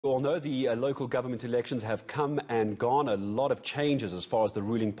You all know the local government elections have come and gone. A lot of changes as far as the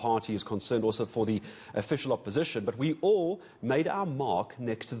ruling party is concerned, also for the official opposition. But we all made our mark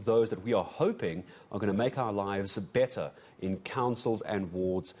next to those that we are hoping are going to make our lives better in councils and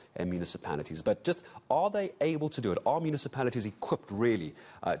wards and municipalities. But just, are they able to do it? Are municipalities equipped really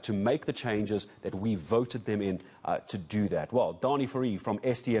to make the changes that we voted them in to do that? Well, Danie Fourie from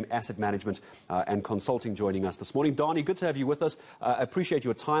SDM Asset Management and Consulting joining us this morning. Danie, good to have you with us. Appreciate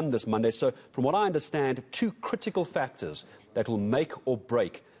your time this Monday. So from what I understand, two critical factors that will make or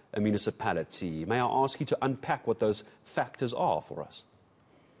break a municipality. May I ask you to unpack what those factors are for us?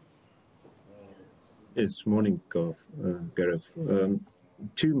 Yes, morning, Gareth.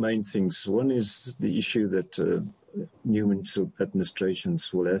 Two main things. One is the issue that new municipal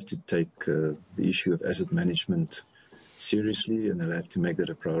administrations will have to take the issue of asset management seriously, and they'll have to make that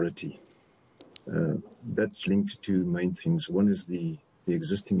a priority. That's linked to two main things. One is the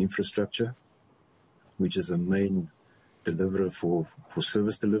existing infrastructure, which is a main deliverer for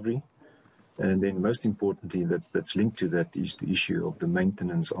service delivery. And then most importantly, that's linked to that is the issue of the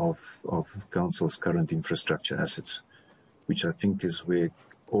maintenance of councils' current infrastructure assets, which I think is where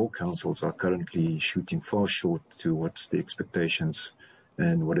all councils are currently shooting far short to what's the expectations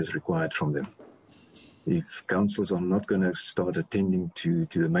and what is required from them. If councils are not going to start attending to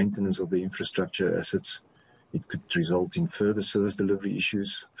the maintenance of the infrastructure assets, it could result in further service delivery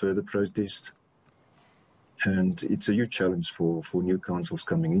issues, further protests. And it's a huge challenge for new councils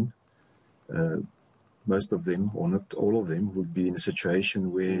coming in. Most of them, or not all of them, would be in a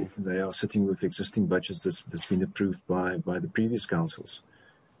situation where they are sitting with existing budgets that's been approved by the previous councils.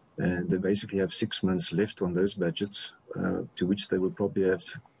 And they basically have 6 months left on those budgets, to which they will probably have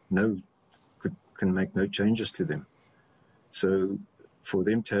can make no changes to them. So for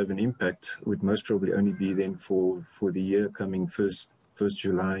them to have an impact would most probably only be then for the year coming 1st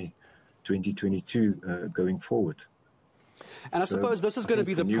July 2022 going forward. And I suppose this is going to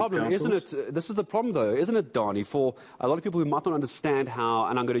be the problem, isn't it? This is the problem, though, isn't it, Danie, for a lot of people who might not understand how,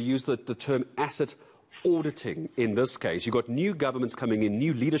 and I'm going to use the term asset auditing in this case. You've got new governments coming in,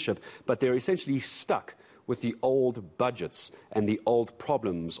 new leadership, but they're essentially stuck with the old budgets and the old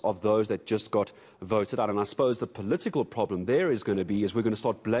problems of those that just got voted out. And I suppose the political problem there is going to be is we're going to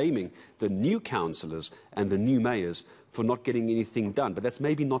start blaming the new councillors and the new mayors for not getting anything done. But that's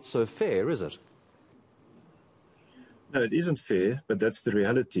maybe not so fair, is it? No, it isn't fair, but that's the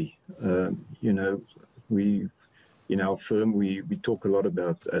reality. You know, in our firm, we talk a lot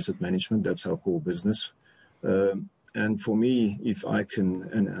about asset management. That's our core business. And for me, if I can,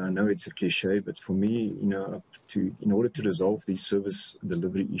 and I know it's a cliche, but for me, you know, in order to resolve these service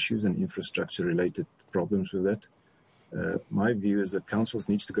delivery issues and infrastructure-related problems with that, my view is that councils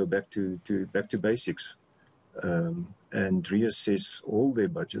needs to go back to basics and reassess all their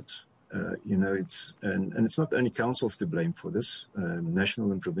budgets. You know, it's not only councils to blame for this.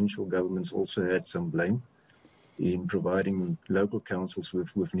 National and provincial governments also had some blame in providing local councils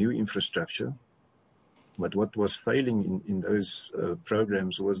with new infrastructure. But what was failing in those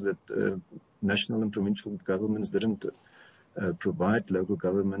programs was that national and provincial governments didn't provide local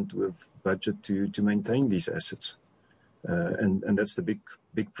government with budget to maintain these assets. And that's the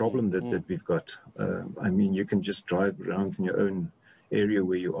big problem that we've got. I mean, you can just drive around in your own area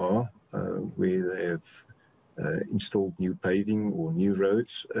where you are, where they have installed new paving or new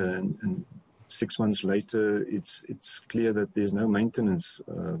roads, and 6 months later, it's clear that there's no maintenance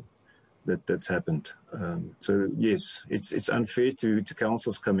that's happened. So yes, it's unfair to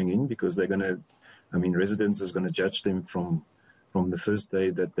councils coming in because they're going to, I mean, residents is going to judge them from the first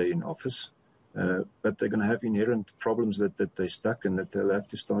day that they're in office. But they're going to have inherent problems that they're stuck and that they'll have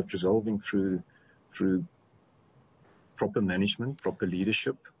to start resolving through proper management, proper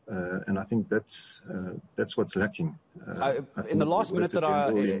leadership, and I think that's what's lacking. In the last minute that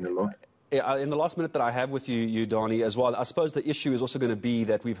I have with you, Danie, as well, I suppose the issue is also going to be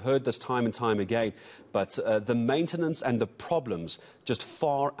that we've heard this time and time again, but the maintenance and the problems just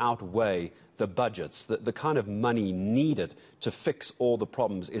far outweigh the budgets. The kind of money needed to fix all the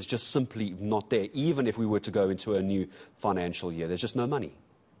problems is just simply not there, even if we were to go into a new financial year. There's just no money.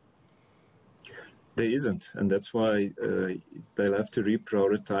 There isn't, and that's why they'll have to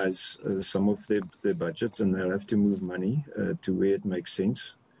reprioritize some of their budgets, and they'll have to move money to where it makes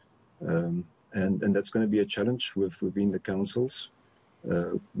sense. And that's going to be a challenge within the councils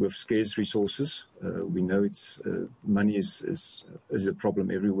with scarce resources. We know money is a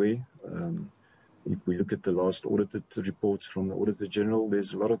problem everywhere. If we look at the last audited reports from the Auditor General,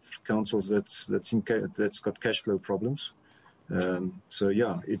 there's a lot of councils that's got cash flow problems. So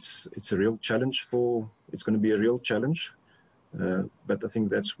yeah, it's a real challenge it's going to be a real challenge But I think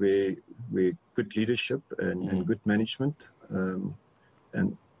that's where good leadership and good management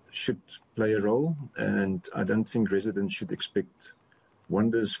and should play a role. And I don't think residents should expect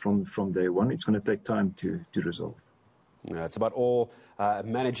wonders from day one. It's going to take time to resolve. Yeah, it's about all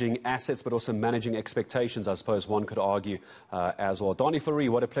managing assets, but also managing expectations, I suppose one could argue as well. Danie Fourie,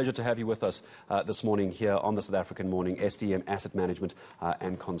 what a pleasure to have you with us this morning here on the South African Morning, SDM Asset Management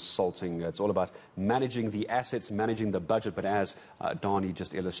and Consulting. It's all about managing the assets, managing the budget, but as Danie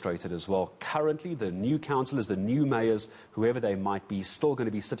just illustrated as well, currently the new councillors, the new mayors, whoever they might be, still going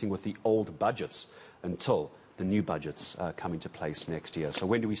to be sitting with the old budgets until the new budgets come into place next year. So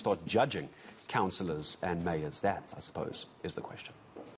when do we start judging councillors and mayors? That, I suppose, is the question.